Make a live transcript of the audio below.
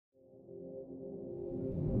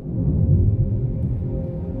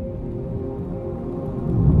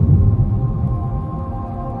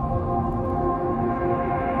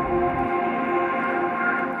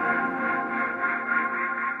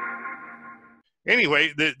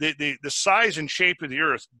anyway, the size and shape of the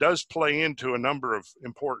Earth does play into a number of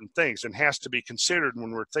important things and has to be considered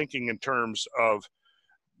when we're thinking in terms of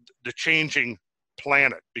the changing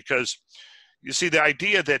planet. Because you see, the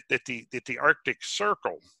idea that the Arctic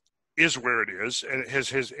Circle is where it is,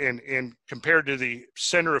 and and compared to the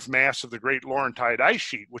center of mass of the Great Laurentide ice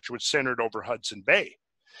sheet, which was centered over Hudson Bay.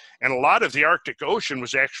 And a lot of the Arctic Ocean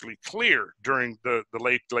was actually clear during the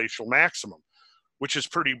late glacial maximum, which is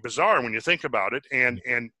pretty bizarre when you think about it. And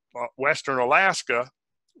Western Alaska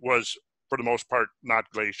was, for the most part, not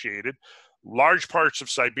glaciated. Large parts of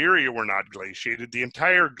Siberia were not glaciated. The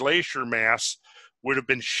entire glacier mass would have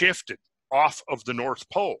been shifted off of the North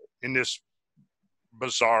Pole in this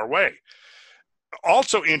bizarre way.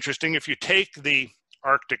 Also interesting, if you take the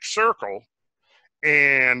Arctic Circle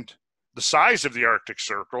and the size of the Arctic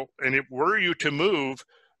Circle, and it were you to move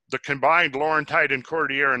the combined Laurentide and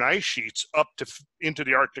Cordilleran ice sheets up into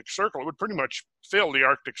the Arctic Circle, it would pretty much fill the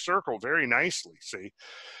Arctic Circle very nicely, see?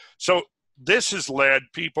 So this has led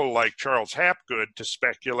people like Charles Hapgood to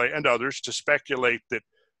speculate, and others to speculate, that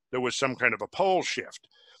there was some kind of a pole shift.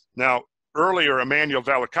 Now, earlier, Emanuel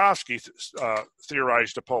Velikovsky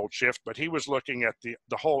theorized a pole shift, but he was looking at the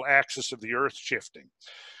whole axis of the Earth shifting,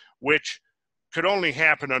 which could only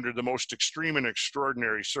happen under the most extreme and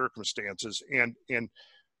extraordinary circumstances. And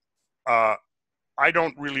I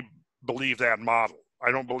don't really believe that model.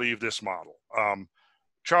 I don't believe this model.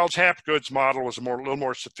 Charles Hapgood's model was a little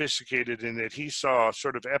more sophisticated in that he saw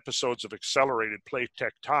sort of episodes of accelerated plate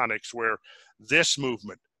tectonics where this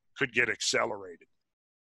movement could get accelerated.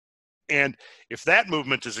 And if that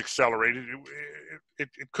movement is accelerated, it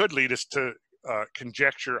could lead us to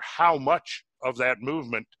conjecture how much of that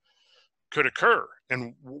movement could occur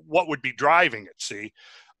and what would be driving it, see?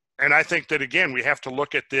 And I think that, again, we have to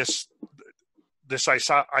look at this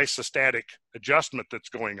isostatic adjustment that's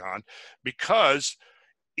going on, because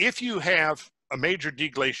if you have a major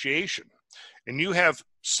deglaciation and you have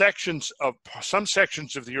some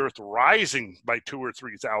sections of the Earth rising by 2,000 or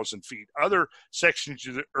 3,000 feet, other sections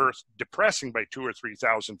of the Earth depressing by 2,000 or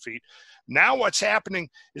 3,000 feet, now what's happening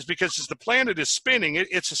is, because as the planet is spinning,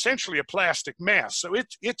 it's essentially a plastic mass. So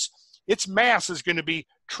its mass is going to be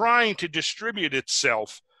trying to distribute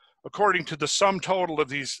itself according to the sum total of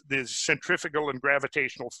these centrifugal and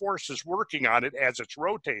gravitational forces working on it as it's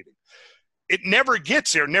rotating. It never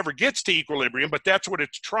gets there, never gets to equilibrium, but that's what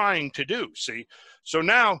it's trying to do, see? So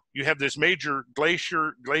now you have this major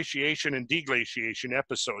glaciation and deglaciation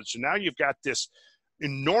episode. So now you've got this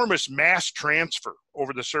enormous mass transfer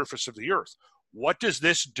over the surface of the Earth. What does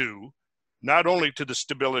this do, not only to the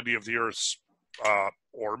stability of the Earth's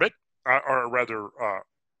orbit, or rather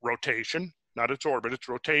rotation, not its orbit, its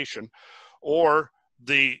rotation, or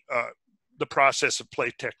the process of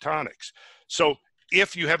plate tectonics. So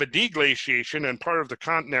if you have a deglaciation and part of the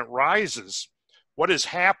continent rises, what has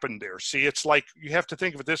happened there? See, it's like, you have to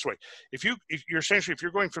think of it this way. If you're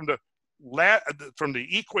going from the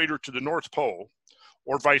equator to the North Pole,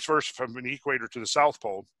 or vice versa, from an equator to the South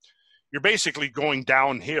Pole, you're basically going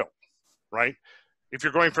downhill, right? If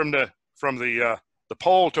you're going from the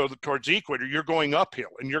pole towards the equator, you're going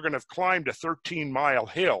uphill, and you're going to have climbed a 13-mile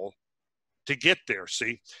hill to get there,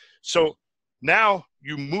 see? So now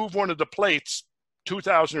you move one of the plates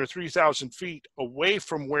 2,000 or 3,000 feet away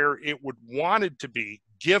from where it would wanted to be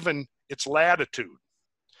given its latitude.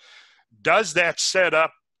 Does that set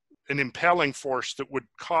up an impelling force that would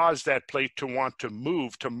cause that plate to want to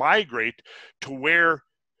move, to migrate to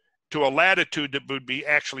a latitude that would be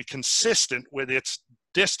actually consistent with its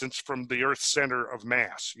distance from the Earth's center of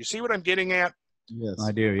mass? You see what I'm getting at? Yes,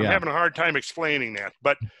 I do. Yeah. I'm having a hard time explaining that.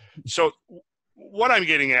 But so what I'm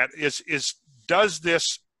getting at is does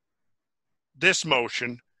this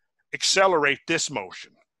motion accelerate this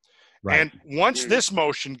motion? Right. And once this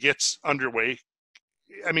motion gets underway,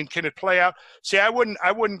 I mean, can it play out? See, I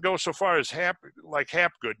wouldn't go so far as like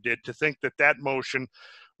Hapgood did to think that motion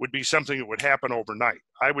would be something that would happen overnight.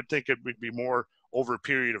 I would think it would be more over a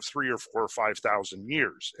period of 3,000 or 4,000 or 5,000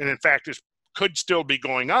 years. And in fact, this could still be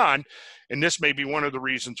going on. And this may be one of the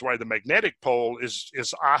reasons why the magnetic pole is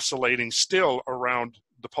oscillating still around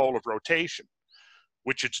the pole of rotation,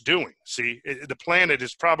 which it's doing. See, the planet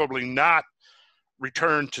is probably not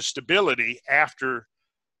returned to stability after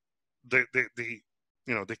the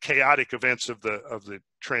chaotic events of the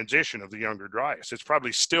transition of the Younger Dryas. It's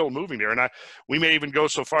probably still moving there. And we may even go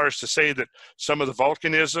so far as to say that some of the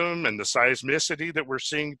volcanism and the seismicity that we're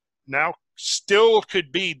seeing now still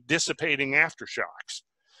could be dissipating aftershocks,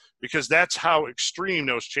 because that's how extreme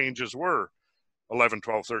those changes were 11,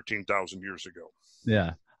 12, 13,000 years ago.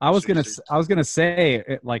 Yeah. I was gonna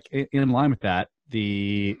say, like, in line with that,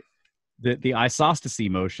 the the isostasy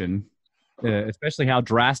motion, especially how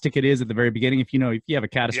drastic it is at the very beginning. If you have a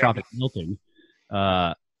catastrophic melting,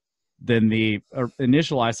 then the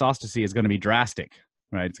initial isostasy is going to be drastic,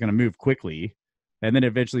 right? It's going to move quickly, and then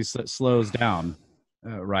eventually slows down,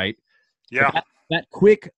 right? Yeah. But that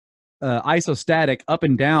quick isostatic up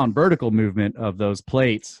and down vertical movement of those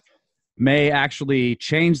plates may actually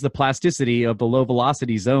change the plasticity of the low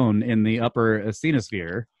velocity zone in the upper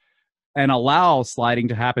asthenosphere and allow sliding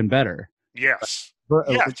to happen better. Yes.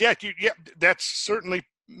 Yeah. That's certainly,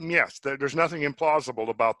 yes. There's nothing implausible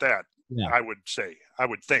about that. Yeah. I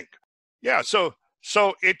would think. Yeah. So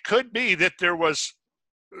it could be that there was,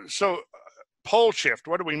 pole shift.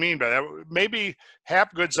 What do we mean by that? Maybe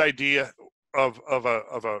Hapgood's idea of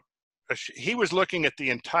he was looking at the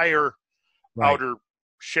entire outer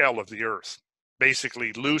shell of the Earth,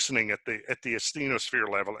 basically loosening at the asthenosphere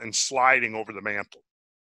level and sliding over the mantle.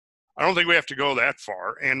 I don't think we have to go that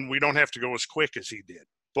far, and we don't have to go as quick as he did.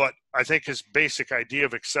 But I think his basic idea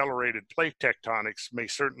of accelerated plate tectonics may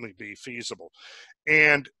certainly be feasible,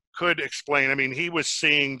 and could explain. I mean, he was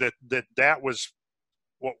seeing that was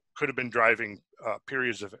what could have been driving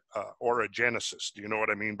periods of orogenesis. Do you know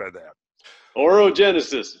what I mean by that?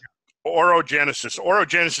 Orogenesis.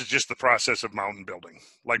 Orogenesis is just the process of mountain building,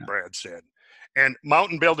 like Brad said. And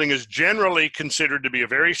mountain building is generally considered to be a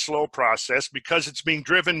very slow process because it's being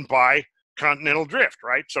driven by continental drift,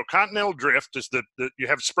 right? So continental drift is you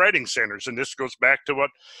have spreading centers, and this goes back to what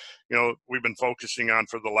we've been focusing on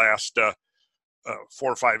for the last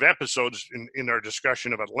 4 or 5 episodes in our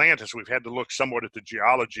discussion of Atlantis. We've had to look somewhat at the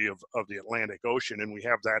geology of the Atlantic Ocean, and we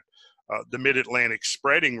have that the mid-Atlantic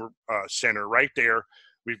spreading center right there.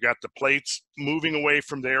 We've got the plates moving away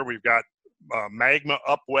from there. We've got magma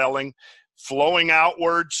upwelling, flowing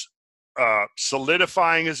outwards,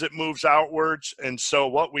 solidifying as it moves outwards. And so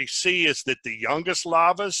what we see is that the youngest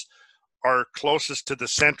lavas are closest to the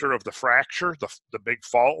center of the fracture, the big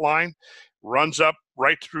fault line, runs up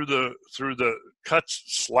right through the cuts,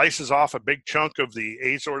 slices off a big chunk of the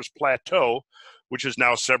Azores Plateau, which is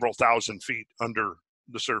now several thousand feet under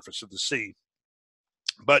the surface of the sea.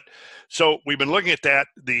 But so we've been looking at that,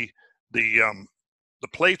 the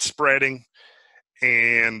plate spreading,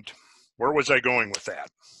 and where was I going with that?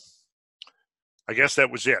 I guess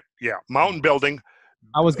that was it. Yeah, mountain building.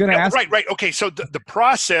 I was going to ask. Right. Okay, so the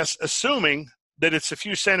process, assuming that it's a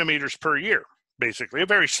few centimeters per year, basically, a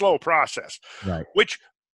very slow process. Right. Which,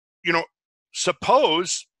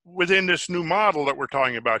 suppose within this new model that we're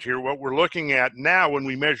talking about here, what we're looking at now when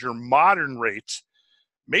we measure modern rates,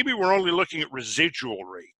 maybe we're only looking at residual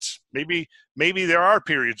rates. Maybe there are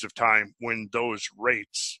periods of time when those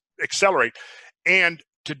rates accelerate. And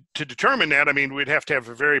to determine that, I mean, we'd have to have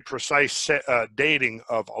a very precise dating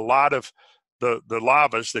of a lot of the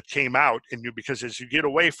lavas that came out, because as you get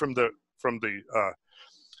away from the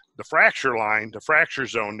fracture line, the fracture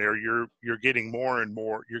zone there, you're getting more and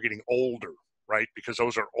more, you're getting older, right? Because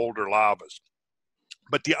those are older lavas.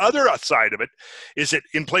 But the other side of it is that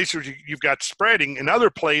in places you've got spreading, in other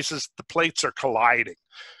places the plates are colliding,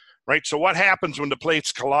 right? So what happens when the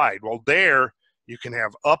plates collide? Well, there you can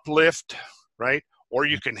have uplift, right? Or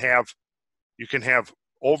you can have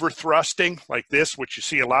overthrusting like this, which you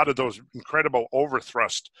see a lot of those incredible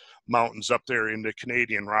overthrust mountains up there in the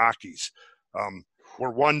Canadian Rockies,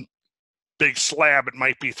 where one big slab, it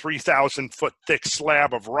might be 3,000 foot thick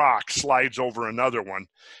slab of rock, slides over another one,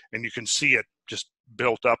 and you can see it just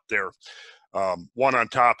built up there, one on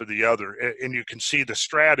top of the other, and you can see the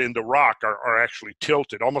strata in the rock are actually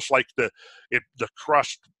tilted, almost like the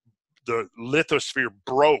crust, the lithosphere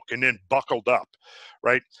broke and then buckled up,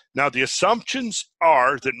 right? Now the assumptions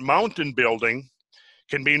are that mountain building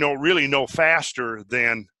can be no faster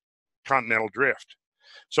than continental drift,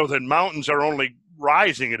 so that mountains are only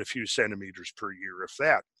rising at a few centimeters per year, if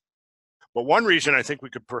that. But one reason I think we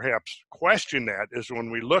could perhaps question that is when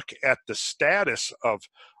we look at the status of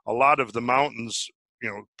a lot of the mountains,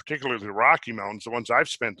 particularly the Rocky Mountains, the ones I've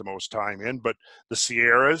spent the most time in, but the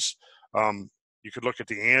Sierras, you could look at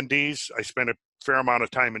the Andes. I spent a fair amount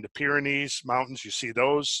of time in the Pyrenees Mountains. You see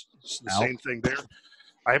those, it's the same thing there.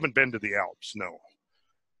 I haven't been to the Alps, no.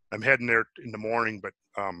 I'm heading there in the morning, but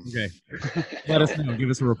okay. Let us know. Give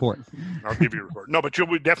us a report. I'll give you a report. No, but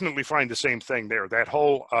you'll definitely find the same thing there. That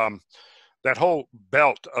whole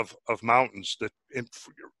belt of mountains that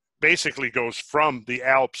basically goes from the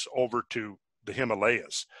Alps over to the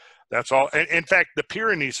Himalayas. That's all. And in fact, the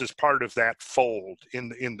Pyrenees is part of that fold in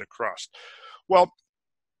the crust. Well,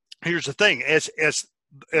 here's the thing: as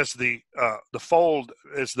the fold,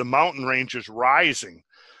 as the mountain range is rising,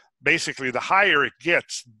 basically the higher it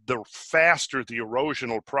gets, the faster the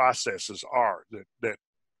erosional processes are that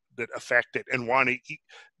that affect it and want to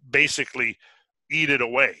basically eat it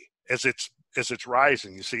away as it's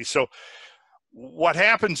rising, you see. So what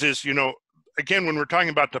happens is, again, when we're talking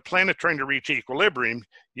about the planet trying to reach equilibrium,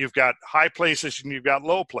 you've got high places and you've got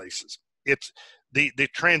low places. It's the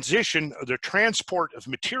transition, the transport of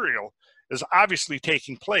material is obviously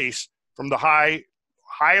taking place from the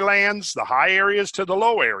highlands, the high areas, to the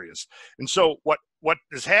low areas. And so what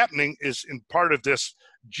is happening is, in part of this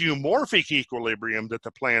geomorphic equilibrium that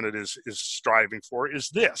the planet is striving for, is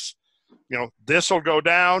this. This will go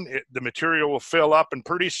down, the material will fill up, and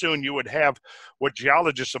pretty soon you would have what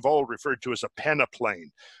geologists of old referred to as a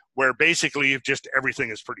peneplain, where basically everything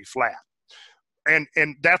is pretty flat. And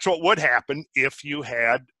that's what would happen if you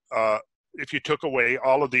had, if you took away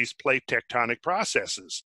all of these plate tectonic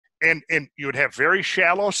processes. And you would have very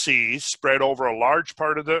shallow seas spread over a large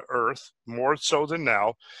part of the earth, more so than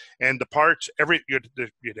now. And the parts, you'd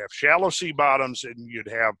have shallow sea bottoms, and you'd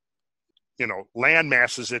have, land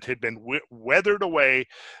masses that had been weathered away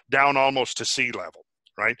down almost to sea level,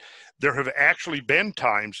 right? There have actually been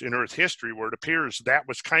times in Earth history where it appears that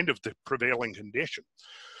was kind of the prevailing condition.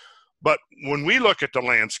 But when we look at the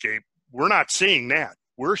landscape, we're not seeing that.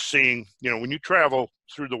 We're seeing, when you travel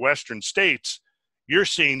through the western states, you're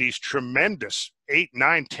seeing these tremendous 8,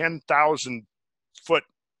 9, 10,000 foot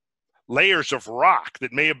layers of rock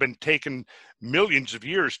that may have been taken millions of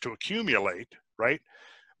years to accumulate, right?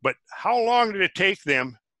 But how long did it take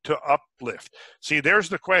them to uplift? See, there's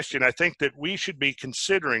the question. I think that we should be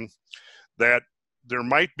considering that there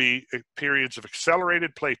might be periods of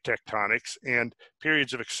accelerated plate tectonics and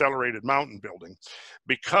periods of accelerated mountain building,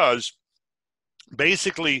 because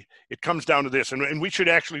basically it comes down to this, and we should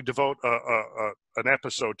actually devote an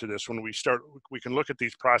episode to this when we start. We can look at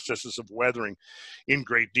these processes of weathering in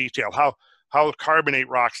great detail, how carbonate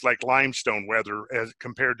rocks like limestone weather as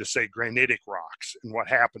compared to, say, granitic rocks, and what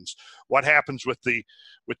happens with the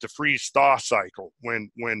freeze-thaw cycle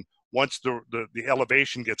when once the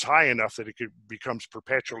elevation gets high enough that it becomes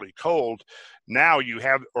perpetually cold. Now you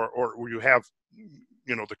have, or you have,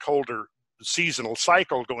 the colder seasonal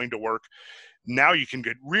cycle going to work. Now you can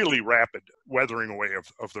get really rapid weathering away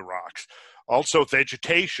of the rocks. Also,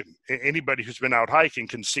 vegetation. Anybody who's been out hiking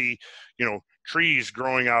can see, trees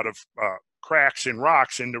growing out of cracks in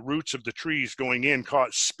rocks, and the roots of the trees going in,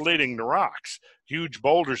 splitting the rocks. Huge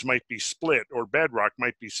boulders might be split, or bedrock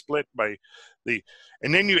might be split by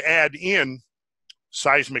and then you add in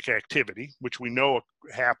seismic activity, which we know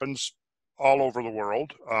happens all over the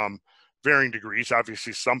world, varying degrees.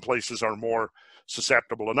 Obviously, some places are more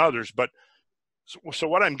susceptible than others, but so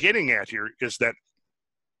what I'm getting at here is that,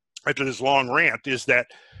 after this long rant, is that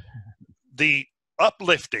the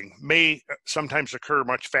uplifting may sometimes occur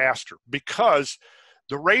much faster, because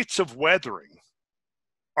the rates of weathering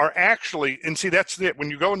are actually, and see, that's it.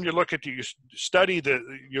 When you go and you look at, you study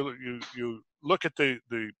you look at the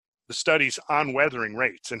studies on weathering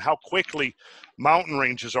rates and how quickly mountain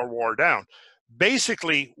ranges are wore down.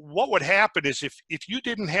 Basically, what would happen is if you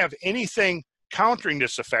didn't have anything countering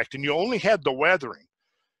this effect and you only had the weathering,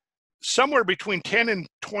 somewhere between 10 and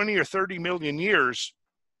 20 or 30 million years,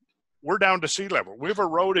 we're down to sea level. We've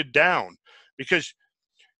eroded down because,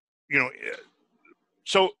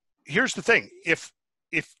 so here's the thing. If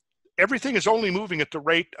everything is only moving at the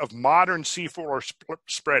rate of modern seafloor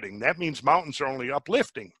spreading, that means mountains are only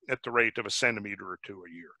uplifting at the rate of 1 centimeter or 2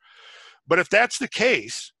 a year. But if that's the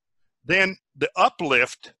case, then the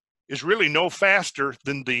uplift is really no faster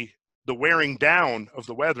than the wearing down of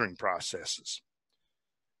the weathering processes.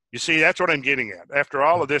 You see, that's what I'm getting at. After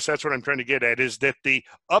all of this, that's what I'm trying to get at, is that the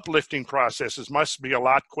uplifting processes must be a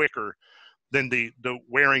lot quicker than the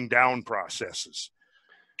wearing down processes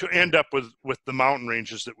to end up with the mountain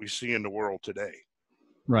ranges that we see in the world today.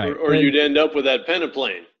 Right. Or you'd end up with that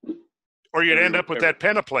peneplain. Or you'd end up with that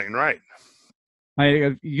peneplain, right.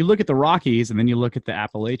 You look at the Rockies and then you look at the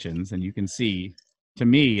Appalachians, and you can see, to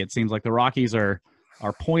me, it seems like the Rockies are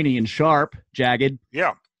pointy and sharp, jagged.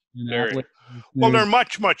 Yeah. Well, they're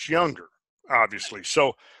much, much younger, obviously.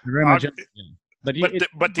 So, very much,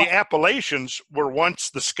 but the Appalachians were once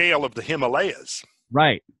the scale of the Himalayas.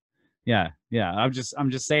 Right. Yeah. I'm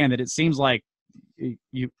just saying that it seems like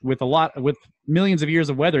with millions of years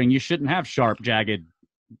of weathering, you shouldn't have sharp, jagged,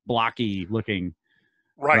 blocky looking.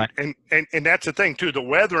 Right. And that's the thing too. The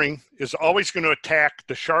weathering is always going to attack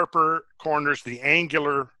the sharper corners, the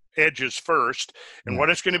angular edges first. And what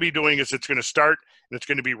it's going to be doing is it's going to start and it's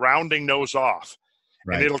going to be rounding those off.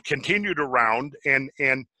 Right. And it'll continue to round. And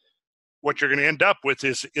what you're going to end up with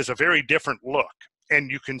is a very different look.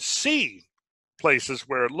 And you can see places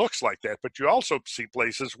where it looks like that, but you also see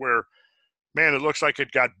places where, man, it looks like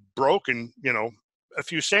it got broken, a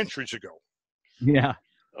few centuries ago. Yeah.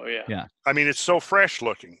 Oh yeah. Yeah. I mean, it's so fresh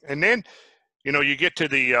looking. And then, you get to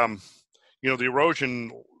the,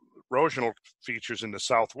 the erosional features in the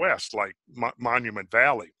Southwest, like Monument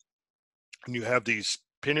Valley. And you have these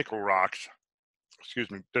pinnacle rocks,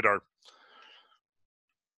 that are,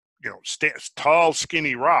 tall,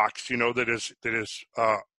 skinny rocks, that is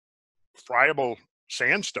friable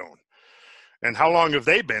sandstone. And how long have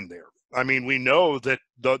they been there? I mean, we know that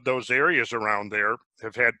those areas around there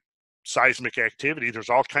have had seismic activity. There's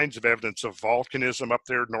all kinds of evidence of volcanism up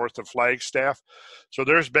there north of Flagstaff. So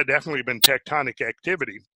there's definitely been tectonic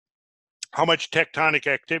activity. How much tectonic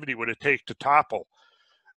activity would it take to topple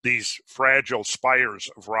these fragile spires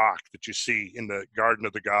of rock that you see in the Garden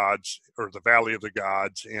of the Gods, or the Valley of the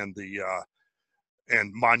Gods, and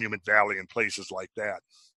and Monument Valley and places like that?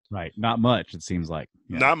 Right. Not much, it seems like.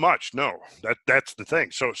 Yeah. Not much. No, that's the thing.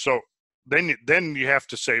 So then you have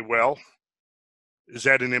to say, well, is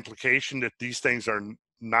that an implication that these things are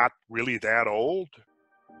not really that old?